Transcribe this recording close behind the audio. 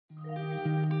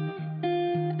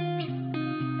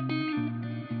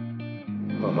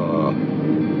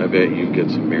I bet you get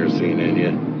some myrcene in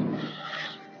you.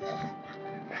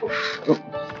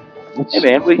 Hey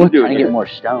man, what are you doing? Trying to get more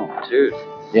stoned, dude.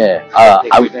 Yeah, I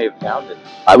think we may have found it.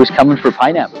 I was coming for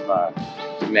pineapple.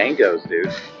 Mangoes,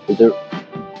 dude. They're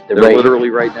They're literally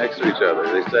right next to each other.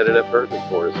 They set it up perfect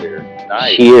for us here.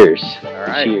 Nice. Cheers. All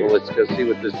right. Cheers. Well, let's go see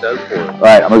what this does for us. All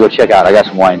right, I'm gonna go check out. I got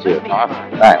some wine too. Awesome.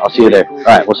 All right, I'll see you there. All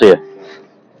right, we'll see you.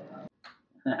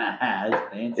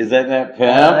 That's fancy. Is that pimp?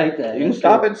 I like that. You can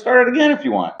stop it and start it again if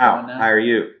you want. Oh, no. How are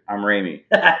you? I'm Ramey.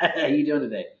 How you doing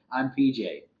today? I'm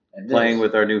PJ. And this- Playing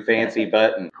with our new fancy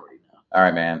button. All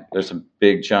right, man. There's some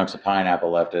big chunks of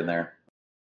pineapple left in there.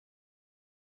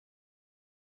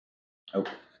 Oh,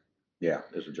 yeah.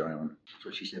 There's a giant one. That's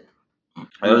what she said.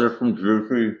 Those are some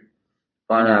juicy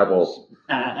pineapples.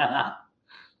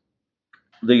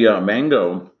 The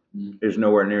mango is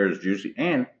nowhere near as juicy,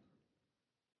 and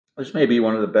this may be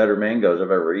one of the better mangoes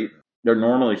I've ever eaten. They're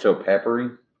normally so peppery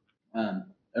I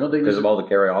don't think because of all the I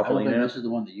don't caryophyllene think in this it. is the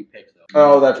one that you picked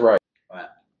though. Oh, that's right. Wow.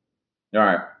 All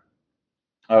right.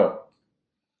 Oh,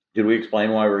 did we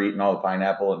explain why we're eating all the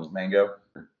pineapple and mango?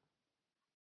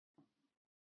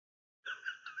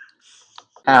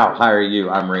 How are you?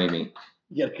 I'm Ramey.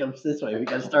 You gotta come this way. We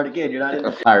gotta start again. You're not in.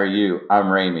 How are you? I'm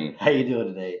Ramey. How you doing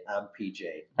today? I'm PJ.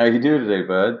 How you doing today,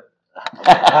 bud?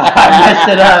 I messed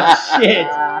it up. Shit.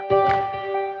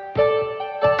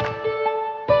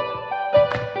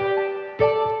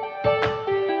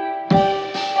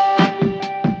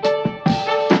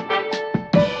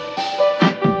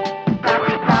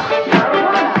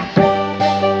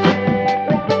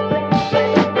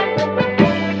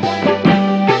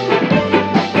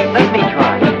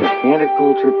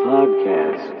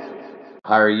 Podcast.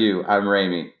 How are you? I'm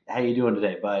Ramey. How you doing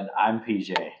today, bud? I'm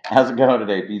PJ. How's it going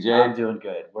today, PJ? I'm doing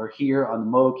good. We're here on the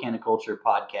Mo Canna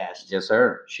Podcast Yes,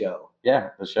 sir. show. Yeah,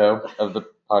 the show of the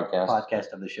podcast.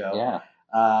 Podcast of the show.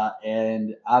 Yeah.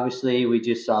 And obviously, we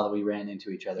just saw that we ran into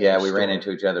each other. Yeah, at the we ran store.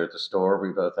 into each other at the store. We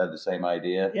both had the same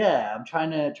idea. Yeah, I'm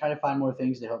trying to find more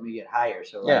things to help me get higher.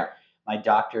 So Yeah. my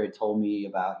doctor had told me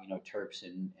about terps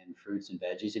and fruits and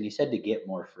veggies, and he said to get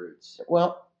more fruits.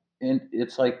 Well, and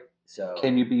it's like, So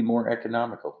can you be more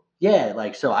economical?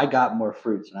 yeah, so I got more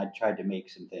fruits, and I tried to make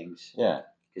some things Yeah.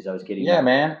 because I was getting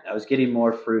Man. I was getting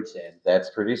more fruits in.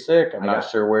 That's pretty sick. I'm I not got-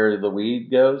 sure where the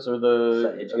weed goes or the. So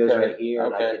it goes right here,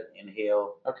 and I Okay. can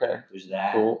inhale. Okay. There's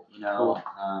that. Cool.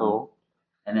 Cool.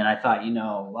 And then I thought,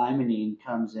 limonene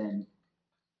comes in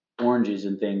oranges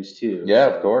and things too. Yeah,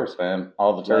 so of course, man.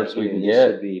 All the right terps we here, can this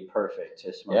get. should be perfect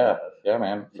to smoke Yeah. out of. Yeah,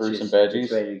 man. It's Fruits just- and veggies.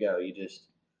 It's ready to go.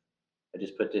 I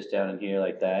just put this down in here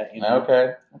like that, you know?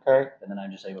 Okay. And then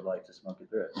I'm just able to smoke it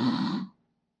through it.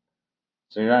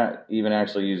 So you're not even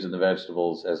actually using the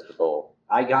vegetables as the bowl.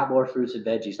 I got more fruits and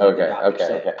veggies. Like the doctor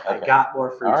said. Okay. I got more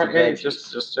fruits All right, and hey,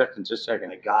 veggies. just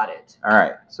checking. I got it. All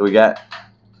right, so we got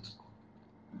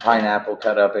pineapple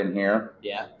cut up in here.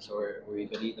 Yeah. So we've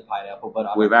been eating the pineapple,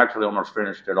 but We've actually almost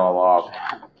finished it all off.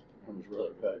 it was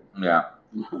really good. Yeah,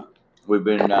 we've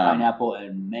been Pineapple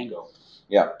and mango.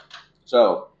 yeah.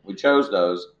 So we chose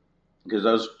those because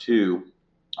those two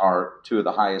are two of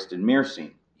the highest in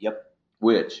myrcene. Yep.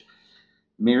 Which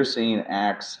myrcene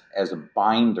acts as a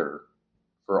binder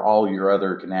for all your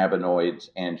other cannabinoids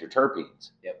and your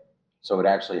terpenes. Yep. So it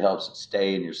actually helps it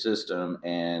stay in your system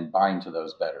and bind to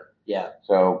those better. Yeah.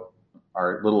 So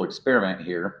our little experiment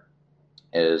here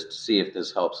is to see if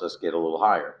this helps us get a little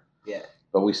higher. Yeah.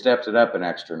 But we stepped it up an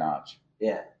extra notch.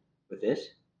 Yeah. With this?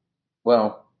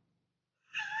 Well,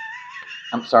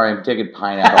 I'm sorry, I'm taking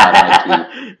pineapple out of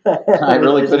my teeth. I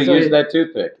really could have used that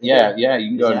toothpick. Yeah, you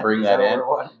can go and bring that in.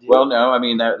 Well, no, I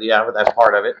mean, that's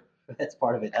part of it. That's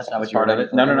part of it. That's not That's what you're part of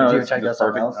it. No, You were it's trying to go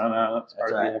something perfect. else? No, that's part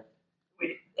That's of right.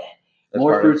 it. That's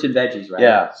More part of fruits and veggies, right?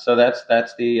 Yeah, so that's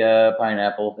the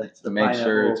pineapple. That's to the make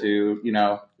sure pineapple. to,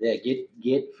 Yeah,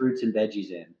 get fruits and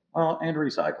veggies in. well, and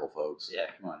recycle, folks. Yeah,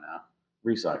 come on now.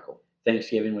 Recycle.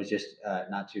 Thanksgiving was just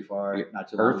not too far, not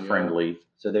too long Earth ago. friendly.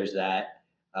 So there's that.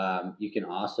 You can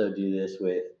also do this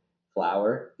with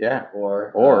flour, Yeah.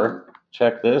 or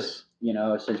Check this.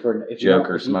 since we're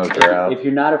Joker smoker out. If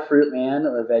you're not a fruit man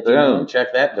or a veggie Boom. man,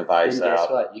 Check that then device guess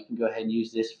out. what? You can go ahead and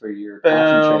use this for your Boom.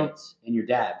 concentrates and your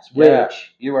dabs, Yeah.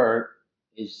 which You are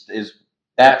is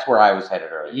that's where I was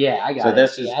headed earlier. yeah, I got So it.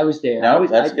 this is- Yeah, I was there. No, I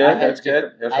was, that's I, good. I had That's to- good. I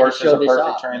This had to works as show a this perfect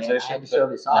off, man. I transition. had to show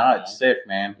this off, No, man. it's sick,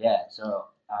 man. Yeah, so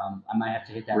I might have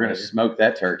to hit that. We're gonna later. smoke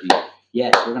that turkey.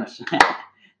 Yes, we're gonna.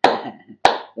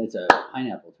 That's a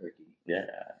pineapple turkey. Yeah.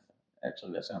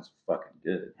 Actually, that sounds fucking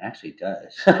good. It actually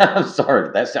does. I'm sorry,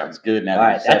 that sounds good now All that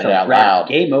right, you said that's it a out wrap. loud.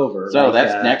 Game over. So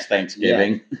that's next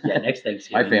Thanksgiving. Yeah, next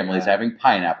Thanksgiving. My family's having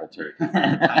pineapple turkey.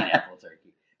 pineapple turkey.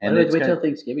 And Wait it's till gonna-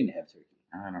 Thanksgiving to have turkey.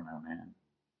 Oh, I don't know, man.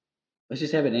 Let's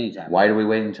just have it anytime. Why do we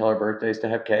wait until our birthdays to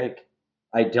have cake?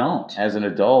 I don't. As an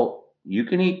adult, you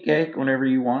can eat cake whenever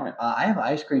you want it. I have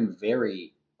ice cream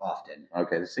very often.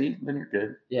 Okay, see, then you're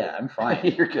good. Yeah, I'm fine.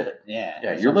 You're good. Yeah.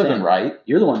 Yeah, you're living right.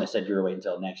 You're the one that said you were waiting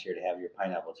until next year to have your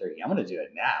pineapple turkey. I'm going to do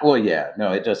it now. Well, yeah.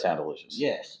 No, it does sound delicious.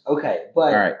 Yes. Okay.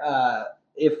 But all right.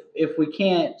 If we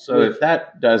can't. So if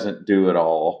that doesn't do it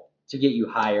all. To get you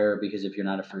higher, because if you're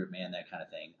not a fruit man, that kind of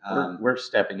thing. We're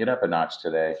stepping it up a notch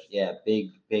today. Yeah,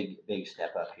 big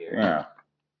step up here. Yeah.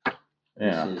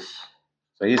 Yeah. This is,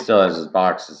 so he still has his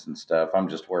boxes and stuff. I'm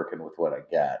just working with what I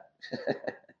got.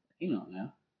 you know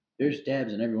now. There's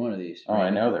dabs in every one of these. Oh, I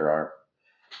know there are.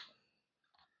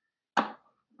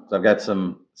 So I've got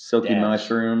some silky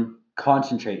mushroom.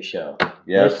 Concentrate show.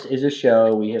 Yes. This is a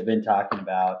show we have been talking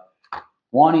about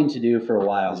wanting to do for a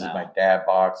while This now. is my dab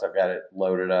box. I've got it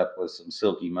loaded up with some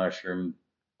silky mushroom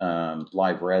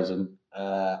live resin.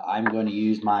 I'm going to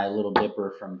use my little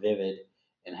dipper from Vivid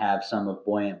and have some of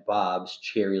Buoyant Bob's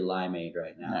cherry limeade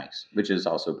right now. Nice. Which is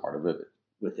also part of Vivid.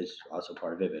 Which is also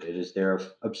part of Vivid. It is their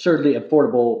absurdly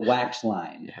affordable wax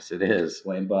line. Yes, it is.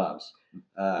 Buoyant Bob's.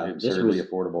 Absurdly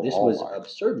affordable. This was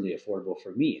absurdly affordable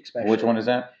for me, especially. Which one is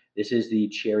that? This is the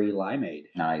cherry limeade.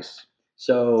 Nice.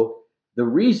 So the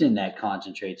reason that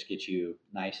concentrates get you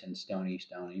nice and stony,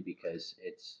 because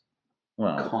it's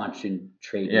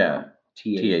concentrated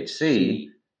THC.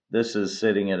 This is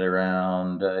sitting at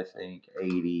around, I think,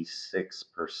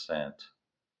 86%.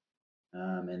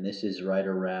 And this is right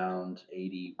around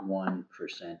 81%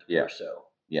 or so.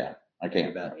 Yeah, I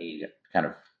can't. About 80. Kind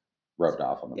of rubbed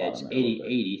off on the bottom. It's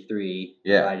 83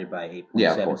 Yeah. divided by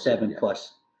 8.77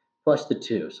 plus the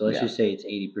 2. So let's just say it's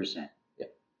 80%. Yeah,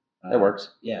 that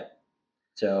works. Yeah.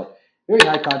 So very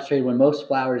high concentrated when most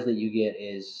flowers that you get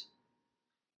is,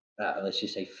 let's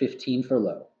just say 15 for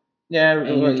low. Yeah,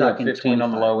 and you're talking 15 25.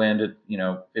 on the low end,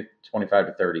 25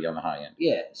 to 30 on the high end.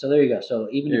 Yeah, so there you go. So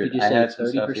even if you just I say had some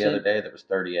 30%, stuff the other day that was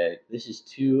 38. this is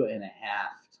 2.5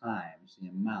 times the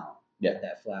amount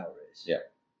that flower is. Yeah,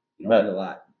 you don't get a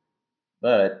lot,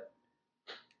 but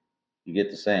you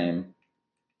get the same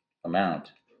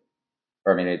amount.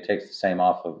 Or it takes the same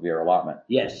off of your allotment.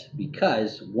 Yes,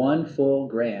 because 1 full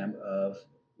gram of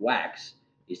wax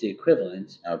is the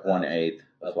equivalent of 1/8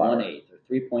 of 1/8 or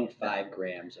 3.5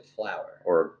 grams of flour,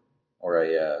 or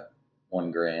a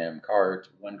 1 gram cart,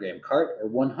 1 gram cart, or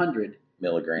 100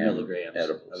 milligrams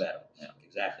edibles. of edibles. Yeah.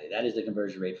 Exactly, that is the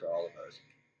conversion rate for all of those.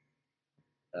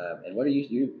 And what are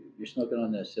you're smoking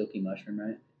on the silky mushroom,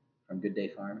 right? From Good Day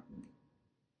Farm.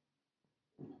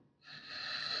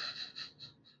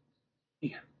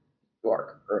 Yeah, you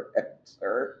are correct,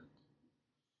 sir.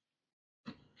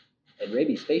 And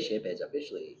Raby's spaceship is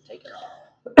officially taken off.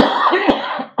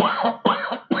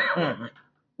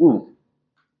 Ooh.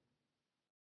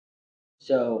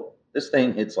 So this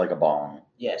thing hits like a bomb.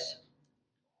 Yes.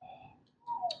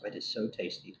 It is so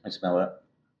tasty. I smell it.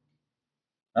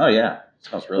 Oh yeah, it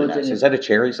smells really nice. Is that a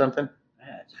cherry something?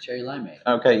 Yeah, it's a cherry limeade.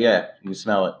 Okay, yeah, you can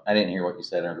smell it. I didn't hear what you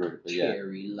said.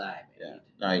 Cherry limeade. Yeah,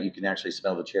 no, you can actually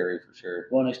smell the cherry for sure.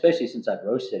 Well, and especially since I've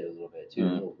roasted it a little bit too, a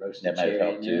little roasted that might cherry have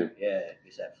helped too. Yeah,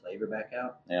 gets that flavor back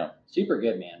out. Yeah, super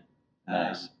good, man.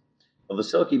 Nice. Well, the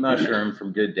silky mushroom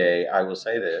from Good Day, I will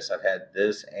say this: I've had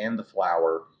this and the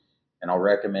flower, and I'll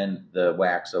recommend the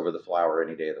wax over the flower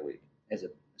any day of the week. As a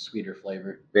sweeter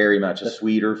flavor. Very much a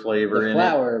sweeter flavor in it. The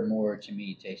flower more to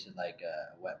me tasted like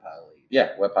a wet pile of leaves.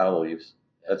 Yeah, wet pile of leaves.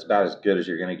 That's about as good as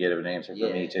you're going to get of an answer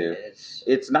for me too.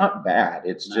 It's not bad.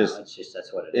 It's just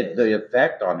that's what it is. The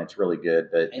effect on it's really good,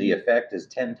 but the effect is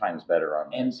 10 times better on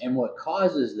this. And what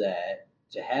causes that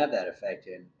to have that effect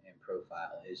in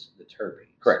profile is the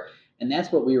terpenes. Correct. And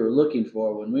that's what we were looking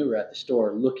for when we were at the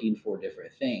store looking for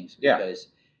different things. Because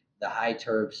the high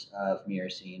terps of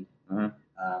myrcene.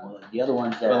 The other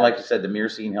ones that, like you said, the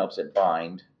myrcene helps it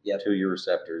bind to your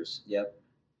receptors. Yep.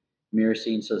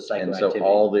 Myrcene, so psychoactivity. And so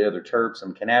all the other terps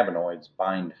and cannabinoids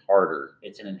bind harder.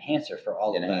 It's an enhancer for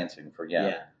all of that. Enhancing for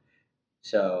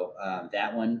So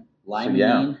that one,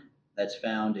 limonene, that's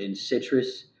found in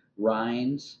citrus,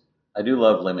 rinds. I do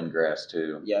love lemongrass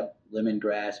too. Yep,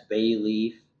 lemongrass, bay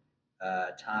leaf,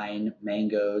 thyme,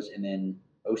 mangoes, and then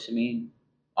osmine.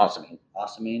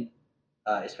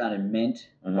 It's found in mint,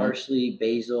 parsley,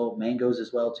 basil, mangoes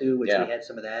as well too, which we had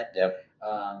some of that. Yep.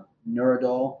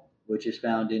 Nuridol, which is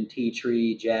found in tea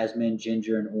tree, jasmine,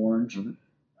 ginger, and orange, and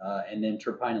then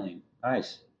terpinolene.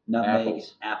 Nice. Nutmeg,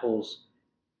 apples,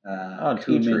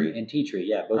 tea tree. and tea tree.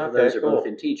 Yeah, both of those are both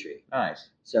in tea tree. Nice.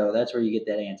 So that's where you get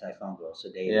that antifungal,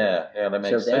 sedative. Yeah, that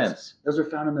makes sense. Those are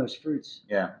found in those fruits.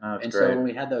 Yeah, no, that's and great. So when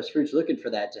we had those fruits, looking for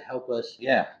that to help us.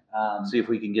 Yeah. See if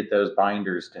we can get those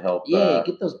binders to help.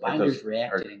 Get those binders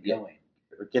reacted and going.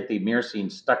 Get the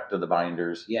myrcene stuck to the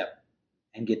binders. Yep.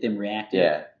 And get them reacted.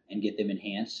 Yeah. And get them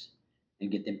enhanced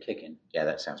and get them kicking. Yeah,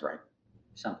 that sounds right.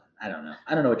 Something. I don't know.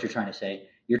 I don't know what you're trying to say.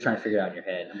 You're trying to figure it out in your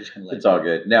head. I'm just going to let It's all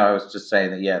good. No, I was just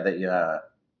saying that,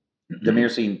 the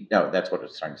myrcene, no, that's what I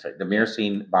was trying to say. The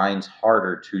myrcene binds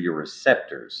harder to your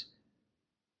receptors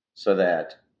so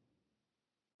that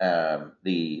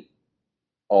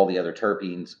all the other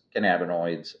terpenes,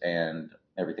 cannabinoids, and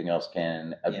everything else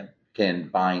can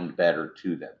bind better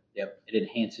to them. Yep. It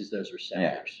enhances those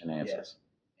receptors. Yeah, enhances.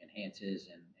 Yeah. Enhances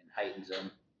and heightens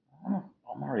them. Oh,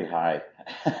 I'm already high.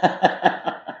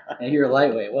 And you're a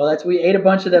lightweight. Well, we ate a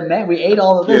bunch of them, man. We ate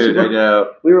all of this. Dude, I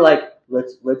know. We were like,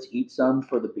 let's eat some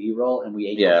for the B-roll, and we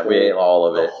ate. Yeah, we ate all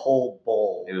of it. The whole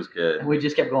bowl. It was good. And we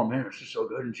just kept going, man, it's just so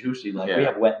good and juicy. Like we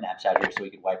have wet naps out here, so we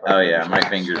could wipe our. Oh yeah, my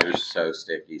fingers are so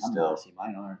sticky still. Honestly,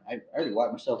 mine aren't. I already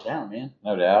wiped myself down, man.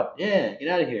 No doubt. Yeah, get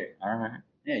out of here. All right.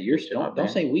 Yeah, you're don't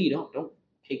say we. Don't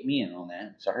take me in on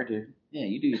that. Sorry, dude. Yeah,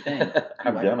 you do your thing.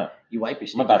 I'm gonna. You wipe your.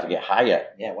 I'm about to get higher.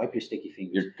 Yeah, wipe your sticky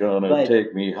fingers. You're gonna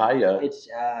take me higher. It's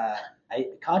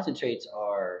concentrates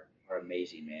are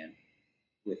amazing, man,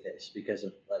 with this because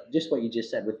of just what you just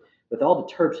said with all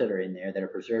the terps that are in there that are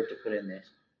preserved to put in this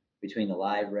between the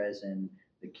live resin,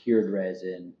 the cured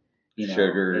resin,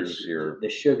 sugars, the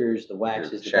sugars, the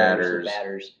waxes, the butters, the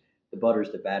batters, the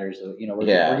butters, the batters.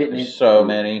 We're getting into so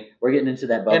many. We're getting into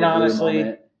that bubble. And honestly,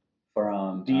 moment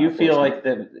from. Do you feel like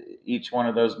that each one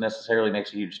of those necessarily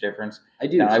makes a huge difference? I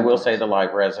do. Now, I will say the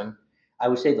live resin. I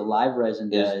would say the live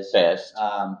resin is best.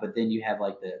 But then you have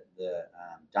like the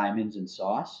diamonds and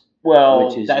sauce.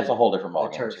 Well, that's a whole different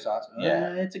ballgame. Turp sauce.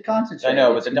 Yeah, it's a concentrate. I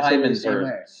know, but the diamonds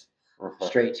are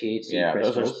straight THC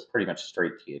crystals. Those are pretty much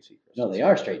straight THC crystals. No, they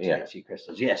are straight THC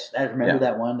crystals. Yes, remember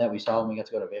that one that we saw when we got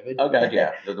to go to Vivid? Oh god,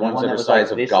 yeah, the ones that were the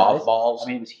size of golf balls. I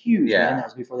mean, it was huge. Yeah, man. That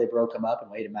was before they broke them up and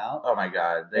weighed them out. Oh my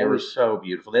god, they were so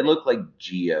beautiful. They looked like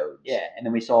geodes. Yeah, and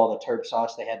then we saw the terp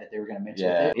sauce they had that they were going to mix with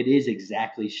it. It is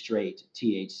exactly straight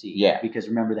THC. Yeah, because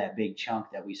remember that big chunk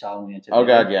that we saw when we went to. Oh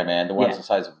god, yeah, man, the ones the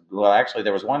size of actually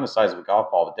there was one the size of a golf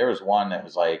ball, but there was one that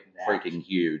was like freaking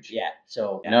huge. Yeah,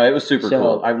 so no, it was super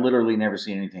cool. I've literally never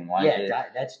seen anything like it.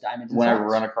 That's diamonds. When I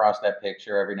run across that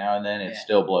picture every now and then, it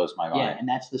still blows my mind. Yeah, and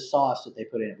that's the sauce that they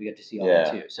put in it. We got to see all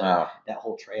that too. So that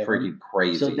whole trail, freaking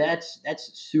crazy. So that's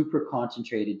super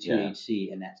concentrated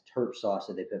THC, and that terp sauce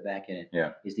that they put back in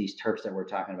it is these terps that we're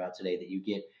talking about today that you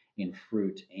get in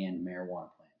fruit and marijuana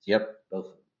plants. Yep, both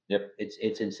of them. Yep,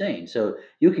 it's insane. So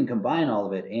you can combine all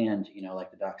of it, and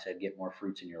like the doc said, get more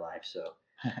fruits in your life. So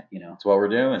that's what we're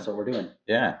doing. That's what we're doing.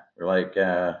 Yeah, we're like.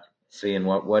 Seeing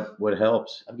what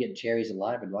helps. I'm getting cherries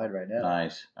alive and wide right now.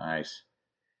 Nice.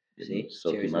 See,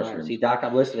 silky mushrooms. See, Doc,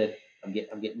 I'm listening. I'm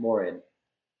getting more in.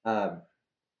 But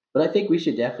I think we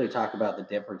should definitely talk about the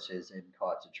differences in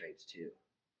concentrates too,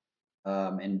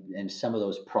 and some of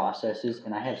those processes.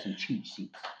 And I have some cheat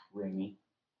sheets, Ringy.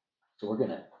 So we're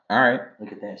gonna. All right.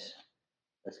 Look at this.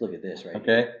 Let's look at this right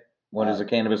Okay. here. What is a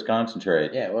cannabis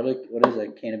concentrate? Yeah. What is a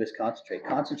cannabis concentrate?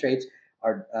 Concentrates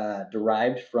are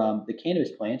derived from the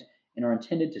cannabis plant and are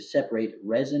intended to separate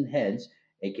resin heads,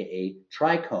 aka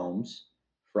trichomes,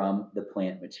 from the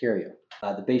plant material.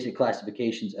 The basic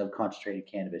classifications of concentrated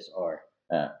cannabis are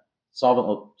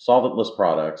solventless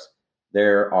products.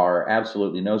 There are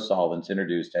absolutely no solvents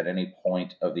introduced at any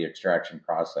point of the extraction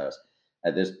process.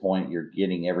 At this point, you're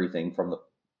getting everything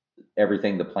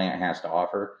the plant has to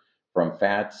offer, from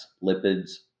fats,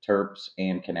 lipids, terps,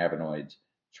 and cannabinoids.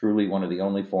 Truly one of the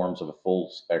only forms of a full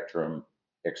spectrum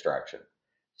extraction.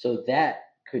 So that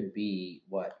could be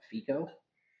what FICO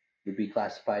would be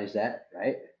classified as that,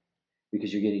 right?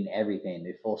 Because you're getting everything,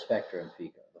 the full spectrum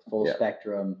FICO, the full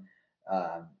spectrum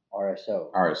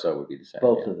RSO. RSO would be the same.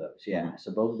 Both of those, Mm-hmm.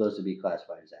 So both of those would be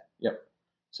classified as that. Yep.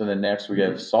 So then next we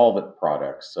have solvent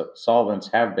products. So solvents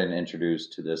have been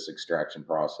introduced to this extraction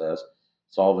process.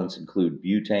 Solvents include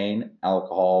butane,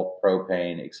 alcohol,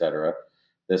 propane, etc.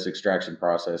 This extraction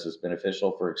process is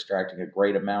beneficial for extracting a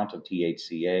great amount of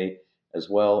THCA, as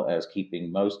well as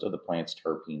keeping most of the plant's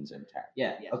terpenes intact.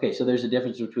 Yeah. Okay, so there's a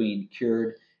difference between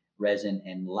cured resin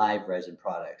and live resin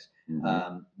products.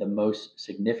 Mm-hmm. The most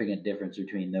significant difference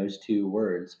between those two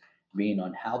words being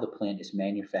on how the plant is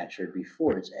manufactured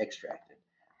before it's extracted.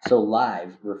 So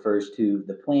live refers to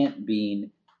the plant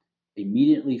being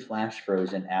immediately flash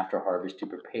frozen after harvest to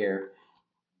prepare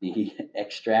the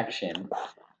extraction.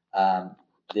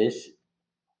 This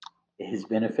is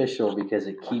beneficial because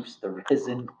it keeps the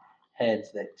resin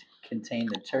heads that contain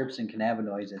the terps and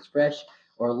cannabinoids as fresh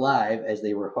or live as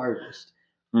they were harvested,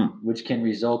 which can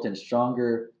result in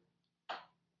stronger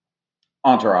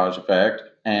entourage effect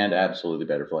and absolutely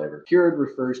better flavor. Cured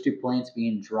refers to plants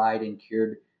being dried and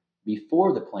cured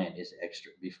before the plant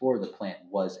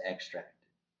was extracted.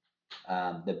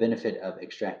 The benefit of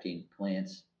extracting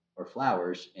plants or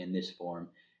flowers in this form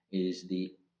is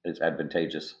It's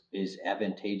advantageous. Is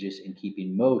advantageous in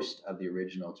keeping most of the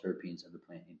original terpenes of the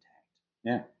plant intact.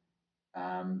 Yeah.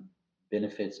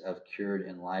 Benefits of cured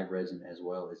and live resin as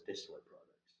well as distillate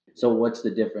products. So what's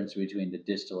the difference between the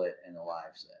distillate and the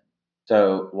lives then?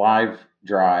 So live,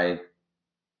 dry,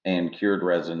 and cured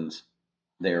resins,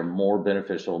 they are more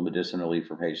beneficial medicinally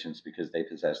for patients because they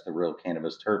possess the real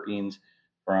cannabis terpenes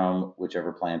from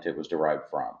whichever plant it was derived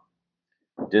from.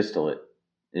 Distillate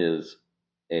is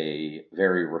a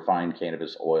very refined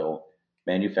cannabis oil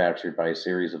manufactured by a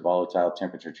series of volatile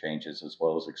temperature changes as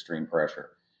well as extreme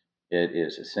pressure. It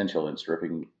is essential in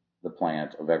stripping the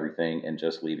plant of everything and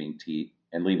just leaving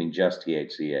just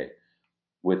THCA,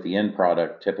 with the end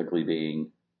product typically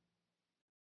being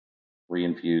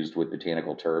reinfused with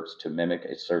botanical terps to mimic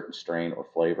a certain strain or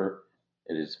flavor.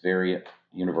 It is very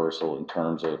universal in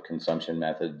terms of consumption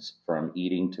methods, from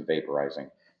eating to vaporizing.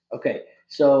 Okay,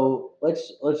 so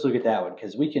let's look at that one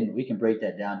because we can break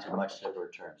that down to much simpler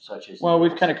terms, such as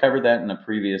we've kind of covered that in a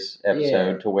previous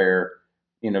episode to where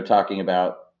talking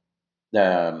about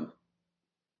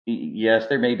yes,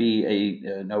 there may be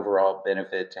an overall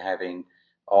benefit to having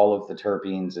all of the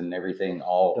terpenes and everything,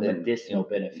 all the medicinal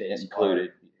benefits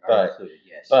included. Are included,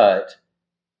 yes. But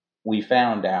we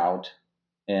found out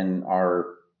during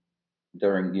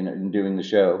doing the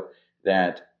show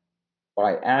that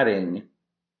by adding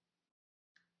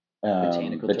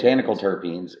botanical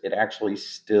terpenes, it actually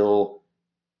still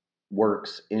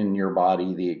works in your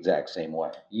body the exact same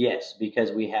way. Yes,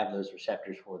 because we have those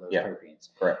receptors for those terpenes.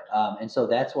 Correct. And so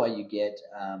that's why you get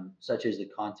such as the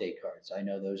Conte cards. I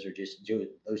know those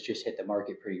just hit the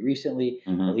market pretty recently,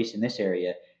 at least in this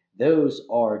area. Those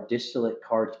are distillate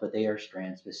cards, but they are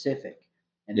strand specific.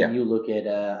 And then you look at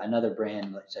another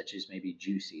brand such as maybe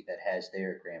Juicy that has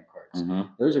their gram cards.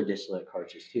 Those are distillate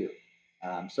cartridges too.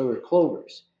 So are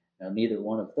Clovers. Now, neither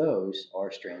one of those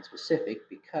are strand specific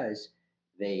because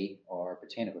they are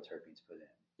botanical terpenes put in.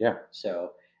 Yeah.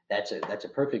 So that's a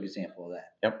perfect example of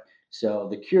that. Yep. So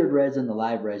the cured resin, the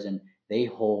live resin, they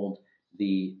hold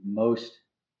the most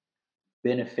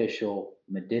beneficial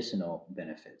medicinal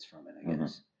benefits from it, I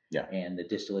guess. Yeah. And the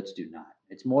distillates do not.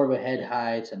 It's more of a head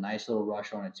high. It's a nice little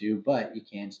rush on it too, but you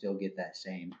can still get that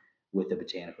same with the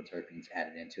botanical terpenes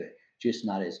added into it. Just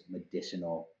not as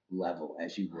medicinal level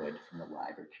as you would from the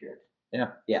live or cured.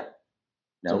 Yeah. Yeah.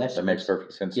 No, so that makes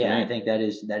perfect sense to me. Yeah, I think that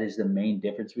is the main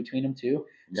difference between them two.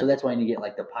 Yep. So that's why when you get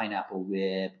like the pineapple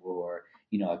whip or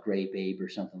a grape vape or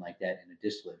something like that in a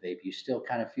distillate vape, you still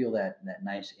kind of feel that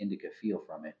nice indica feel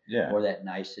from it, or that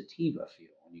nice sativa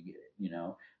feel when you get it,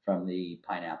 from the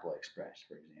Pineapple Express,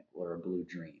 for example, or a Blue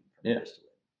Dream from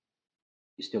distillate.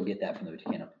 You still get that from the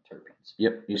botanical terpenes.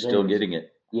 Yep, you're still getting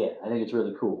it. Yeah, I think it's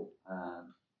really cool.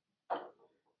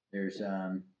 There's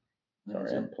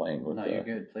Sorry, I'm playing with. No, you're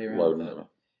good. Play around loading with that.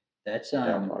 That's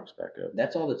box back up.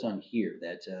 That's all that's on here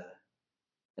that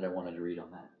I wanted to read on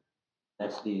that.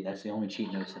 That's the only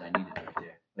cheat notes that I needed right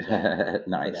there.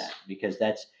 Nice. That, because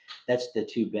that's the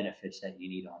two benefits that you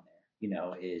need on there.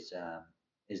 Is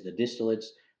the distillates,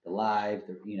 the live,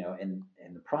 and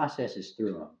the process is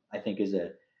through them. I think is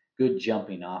a good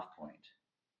jumping off point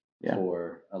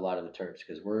for a lot of the terps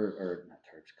because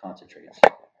concentrates.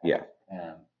 Yeah.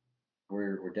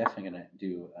 We're definitely going to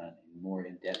do a more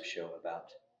in-depth show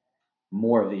about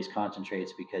more of these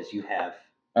concentrates because you have.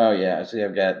 Oh yeah, so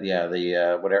I've got the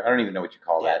whatever. I don't even know what you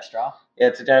call that. Dab straw. Yeah,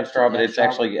 it's a dab straw, but it's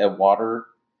actually a water.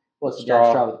 Well, it's a dab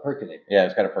straw with a percolator. Yeah,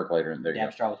 it's got a percolator in there.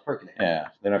 Dab straw with percolator. Yeah.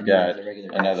 Then I've got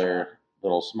another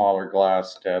little smaller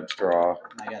glass dab straw.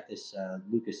 I got this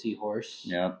Lucas Seahorse.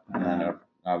 Yep. And then I've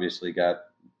obviously got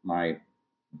my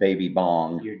baby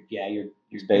bong. Your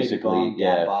basically bong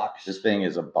dab box. This thing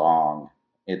is a bong.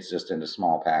 It's just in a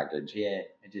small package. Yeah,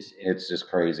 it's just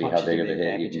crazy how big of a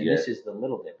hit you can get. This is the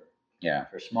little dipper. Yeah.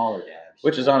 For smaller dabs.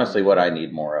 Which is honestly what I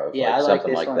need more of. Yeah, I like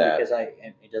this like one that. because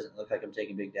it doesn't look like I'm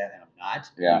taking big dab, and I'm not.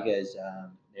 Yeah. Because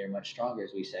they're much stronger,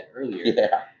 as we said earlier.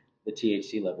 Yeah. The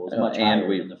THC level is much higher. And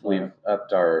we've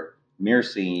upped our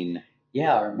myrcene.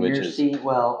 Yeah, our myrcene.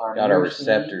 Our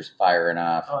receptors firing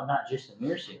off. Oh, not just the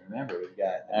myrcene. Remember, we've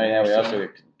got. We also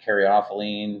get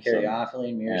caryophyllene.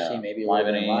 Myrcene, maybe a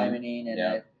little bit of limonene,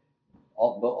 and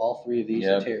all three of these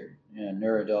are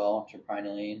neurodol,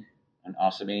 terpinolene. And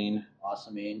Osamine.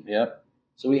 Yep.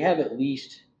 So we have at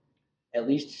least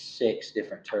 6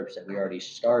 different terps that we already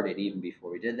started even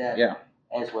before we did that. Yeah.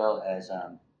 As well as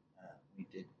we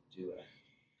did do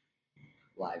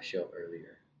a live show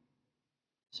earlier.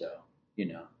 So,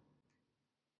 There's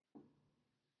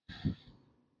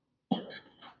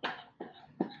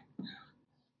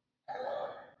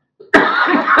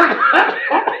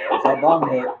that bong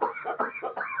hit.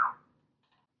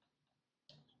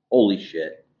 Holy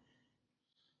shit.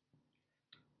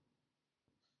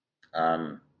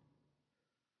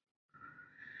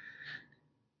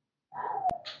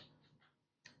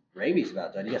 Gravy's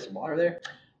about done. You got some water there?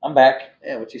 I'm back.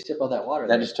 Yeah, what you sip on that water?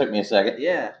 That just took me a second.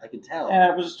 Yeah, I can tell. Yeah,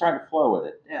 I was just trying to flow with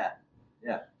it. Yeah,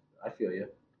 I feel you.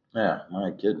 Yeah,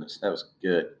 my goodness, that was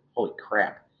good. Holy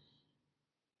crap.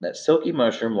 That silky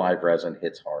mushroom live resin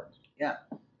hits hard. Yeah,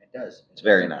 it does. It's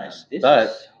very nice. This but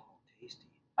is so tasty.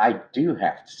 I do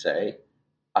have to say,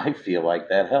 I feel like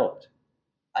that helped.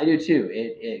 I do too.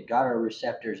 It got our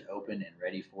receptors open and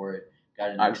ready for it.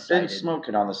 Got it I've excited. been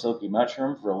smoking on the silky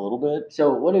mushroom for a little bit.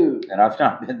 So and I've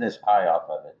not been this high off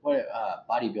of it. What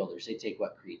bodybuilders, they take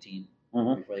creatine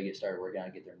before they get started working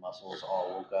out, get their muscles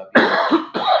all woke up.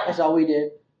 That's all we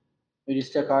did. We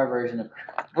just took our version of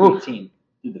creatine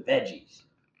through the veggies.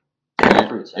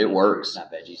 Fruits. It works. Fruits,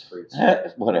 not veggies, fruits.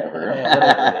 Whatever. Whatever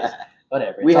it is.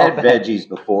 Whatever. We had veggies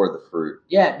before the fruit.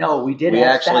 Yeah, no, we did. We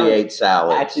have actually salad. ate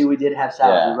salads. Actually, we did have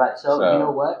salad. Yeah, You're right. So you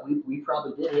know what? We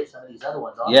probably did hit some of these other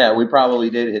ones. Yeah, we probably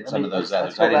did hit some of those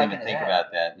others. I didn't even think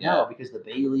about that. Yeah. No, because the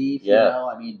bay leaf. Yeah.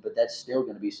 But that's still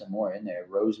going to be some more in there.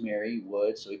 Rosemary,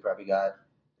 wood. So we probably got.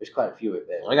 There's quite a few of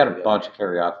it. I got a bunch of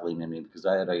caryophyllene in me because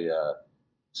I had a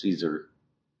Caesar,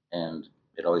 and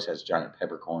it always has giant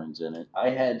peppercorns in it. I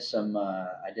had some.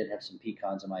 I did have some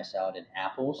pecans in my salad and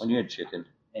apples. And you had chicken.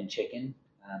 And chicken.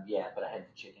 Yeah, but I had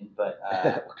the chicken. But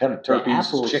what kind of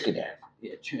terpenes does chicken have?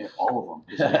 Yeah, all of them.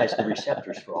 Because it has the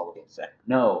receptors for all of them. Exactly.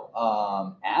 No,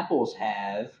 apples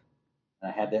have.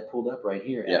 And I have that pulled up right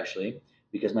here actually,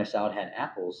 because my salad had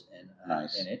apples in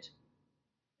it.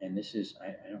 And this is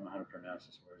I don't know how to pronounce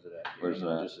this. Where is it at? Where's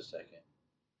that? Just a second.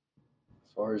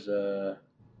 As far as there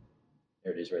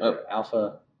it is right there.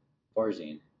 Alpha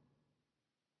Farzine. Is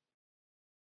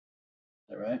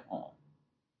that right? Oh.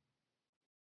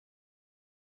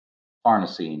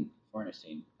 Farnesene.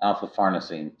 Alpha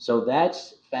farnesene. So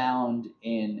that's found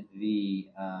in the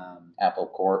apple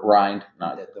core rind,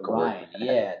 not the rind.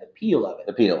 Yeah, the peel of it.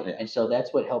 The peel. Yeah. And so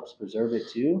that's what helps preserve it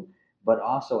too. But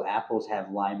also apples have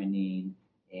limonene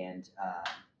and a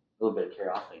little bit of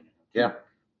caryophyllene. Yeah,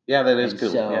 that is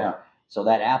cool. So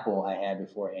that apple I had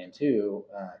beforehand too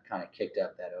kind of kicked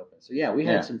up that open. So yeah, we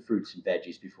had some fruits and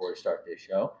veggies before we start this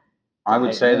show. I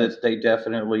would say that they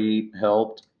definitely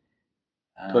helped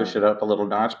push it up a little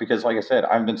notch because, like I said,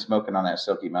 I've been smoking on that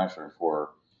silky mushroom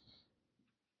for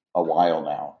a while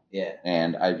now. Yeah.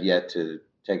 And I've yet to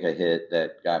take a hit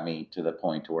that got me to the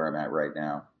point to where I'm at right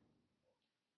now.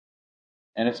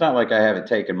 And it's not like I haven't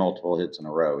taken multiple hits in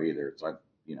a row either. It's like,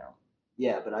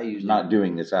 Yeah, but I usually not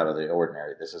doing this out of the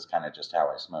ordinary. This is kind of just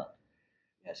how I smoke.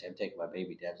 Yeah, see, I'm taking my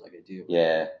baby dabs like I do.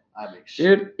 Yeah.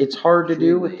 Dude, it's hard to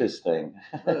do with this thing.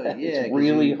 It's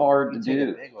really hard to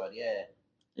do. A big one, yeah.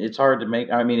 It's hard to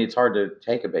make. I mean, it's hard to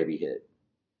take a baby hit.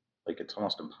 Like, it's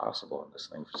almost impossible on this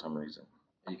thing for some reason.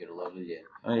 You could have loved it, yeah.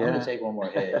 Oh, yeah. I'm gonna take one more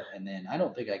hit, and then I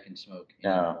don't think I can smoke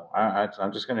anymore. No,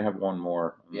 I'm just gonna have one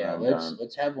more. Yeah,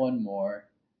 let's have one more.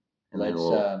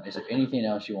 Is there anything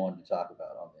else you wanted to talk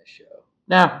about on this show?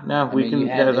 No, we can. You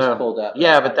had this pulled up.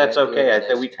 Yeah, but that's okay. I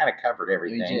said we kind of covered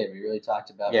everything. We did. We really talked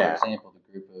about, for example, the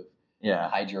group of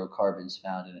hydrocarbons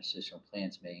found in ancestral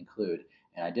plants may include.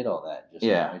 And I did all that. We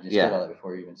just did all that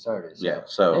before we even started.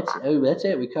 So that's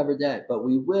it. We covered that. But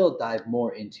we will dive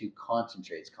more into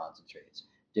concentrates,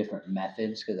 different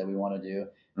methods that we want to do.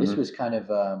 This was kind of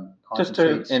just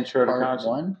an intro to part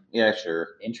 1. Yeah,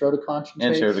 sure. Intro to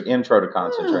concentrates. Intro to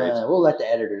concentrates. We'll let the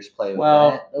editors play with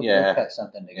that. They'll cut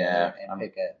something together and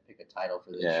pick a title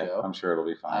for this show. I'm sure it'll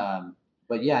be fine.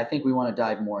 But yeah, I think we want to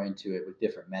dive more into it with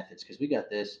different methods because we got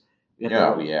this.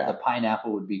 The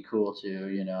pineapple would be cool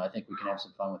too. I think we can have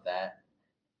some fun with that.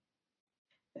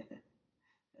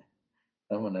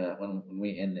 I'm gonna when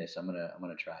we end this, I'm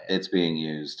gonna try it. It's being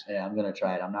used. Yeah, I'm gonna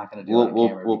try it. I'm not gonna do it on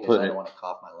camera because I don't want to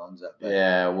cough my lungs up.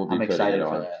 I'm excited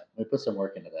for that. We put some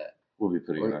work into that. We'll be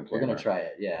putting it on camera. We're gonna try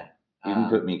it. Yeah. You can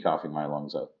put me coughing my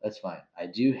lungs up. That's fine. I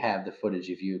do have the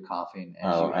footage of you coughing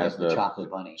as the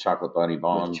chocolate bunny. Chocolate bunny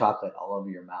bomb. With chocolate all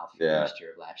over your mouth last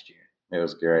year. It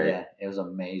was great. Yeah, it was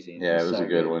amazing. Yeah, it was a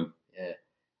good one. Yeah,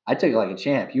 I took it like a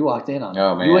champ. You walked in on it.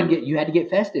 Oh man, You had to get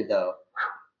festive though.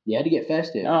 You had to get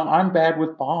festive. No, I'm bad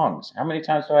with bongs. How many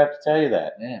times do I have to tell you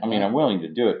that? Yeah, I mean, I'm willing to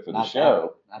do it for the not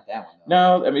show. Not that one.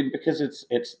 Though. No, I mean because it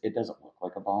doesn't look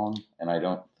like a bong, and I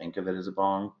don't think of it as a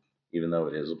bong, even though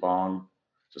it is a bong,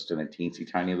 just in a teensy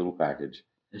tiny little package.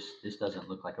 This doesn't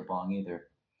look like a bong either.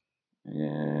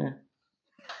 Yeah,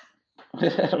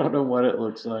 I don't know what it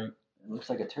looks like. It looks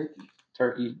like a turkey.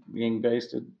 Turkey being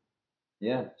basted.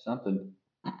 Yeah, something.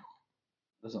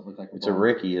 Doesn't look like it's a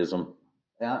Rickyism.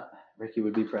 Yeah, Ricky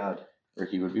would be proud.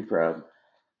 Ricky would be proud.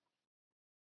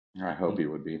 I hope he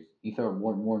would be. You throw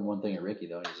more than one thing at Ricky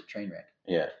though, he's a train wreck.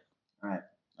 Yeah. All right.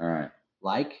 All right.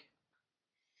 Like,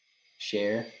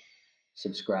 share,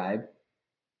 subscribe.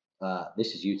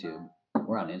 This is YouTube.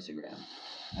 We're on Instagram,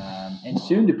 and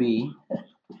soon to be,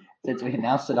 since we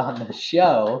announced it on the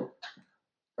show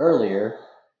earlier.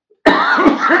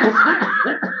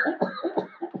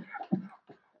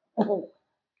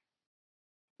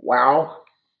 Wow.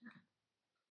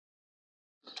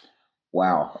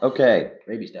 Okay.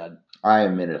 Rabies done. I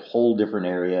am in a whole different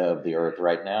area of the earth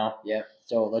right now. Yep.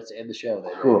 So let's end the show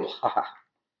then.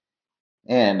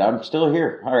 And I'm still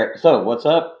here. All right. So what's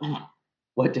up?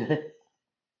 What?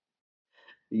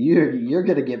 You're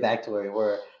gonna get back to where you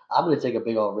were. I'm gonna take a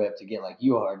big old rip to get like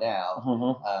you are now.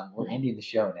 Mm-hmm. We're ending the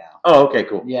show now. Oh, okay,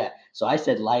 cool. Yeah. So I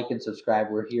said like and subscribe.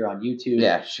 We're here on YouTube.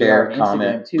 Yeah, share,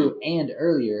 comment Instagram too. And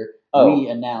earlier we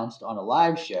announced on a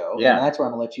live show. Yeah. And that's where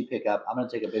I'm gonna let you pick up. I'm gonna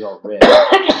take a big old rip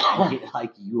and get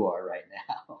like you are right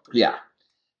now. Yeah.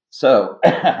 So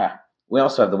we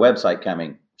also have the website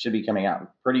coming. Should be coming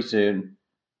out pretty soon.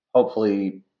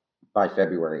 Hopefully by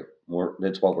February.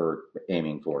 That's what we're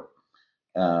aiming for.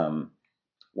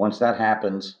 Once that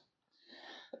happens,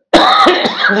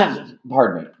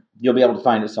 pardon me, you'll be able to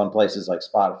find us on places like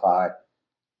Spotify,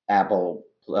 Apple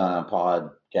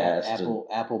Podcast,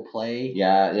 Apple Play,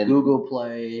 and Google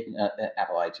Play,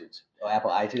 Apple iTunes. Oh,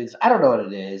 Apple iTunes. I don't know what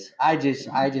it is. I just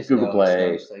Google know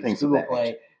Play, things Google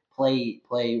Play,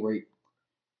 Play where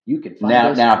you can find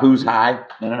us. Now who's high?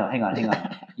 No, hang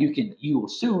on. You will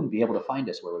soon be able to find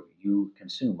us where you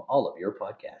consume all of your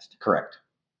podcast. Correct.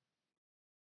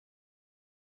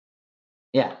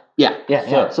 Yeah. So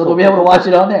they'll cool. be able to watch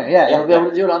it on there. Yeah, they'll be able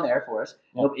to do it on there for us.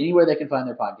 Yeah. Anywhere they can find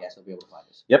their podcast, they'll be able to find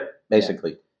us. Yep,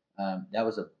 basically. Yeah. That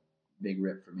was a big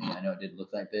rip for me. I know it didn't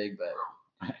look that big, but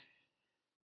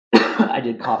I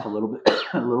did cough a little bit.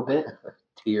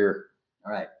 Tear.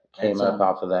 All right. Came up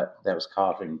off of that. That was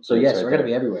coughing. So yes, we're going to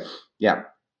be everywhere. Yeah,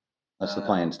 that's the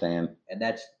plan, Stan. And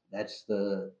that's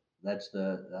the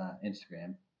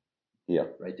Instagram. Yeah,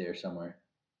 right there somewhere.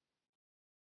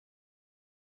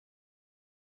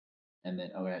 And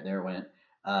then there it went.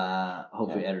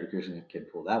 Hopefully, Editor Christian can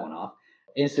pull that one off.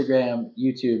 Instagram,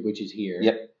 YouTube, which is here.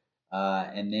 Yep.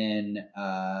 And then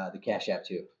the Cash App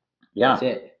too. Yeah. That's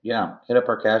it. Yeah. Hit up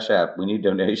our Cash App. We need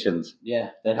donations.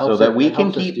 Yeah, that helps. So that we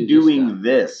can keep doing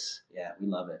this. Yeah, we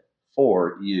love it.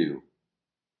 For you.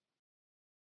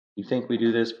 You think we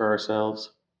do this for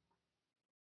ourselves?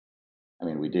 I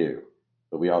mean, we do.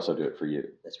 But we also do it for you.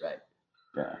 That's right.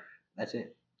 Yeah. That's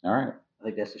it. All right. I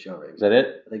think that's the show, right? Is that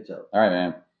it? I think so. All right,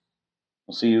 man.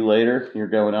 We'll see you later. You're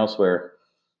going elsewhere.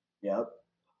 Yep.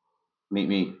 Meet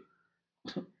me.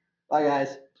 Bye,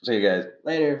 guys. See you guys.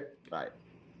 Later. Bye.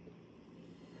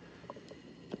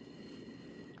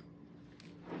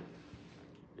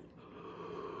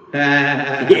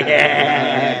 Yeah.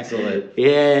 Excellent.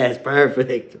 Yes,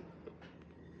 perfect.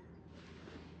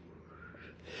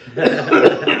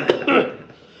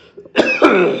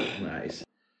 Nice.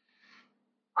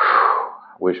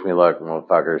 Wish me luck,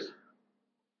 motherfuckers.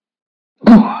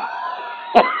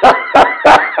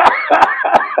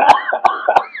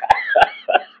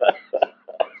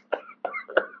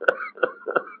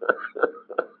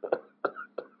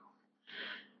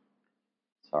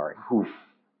 Sorry.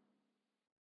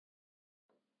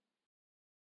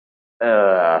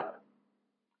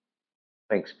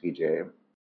 Thanks, PJ.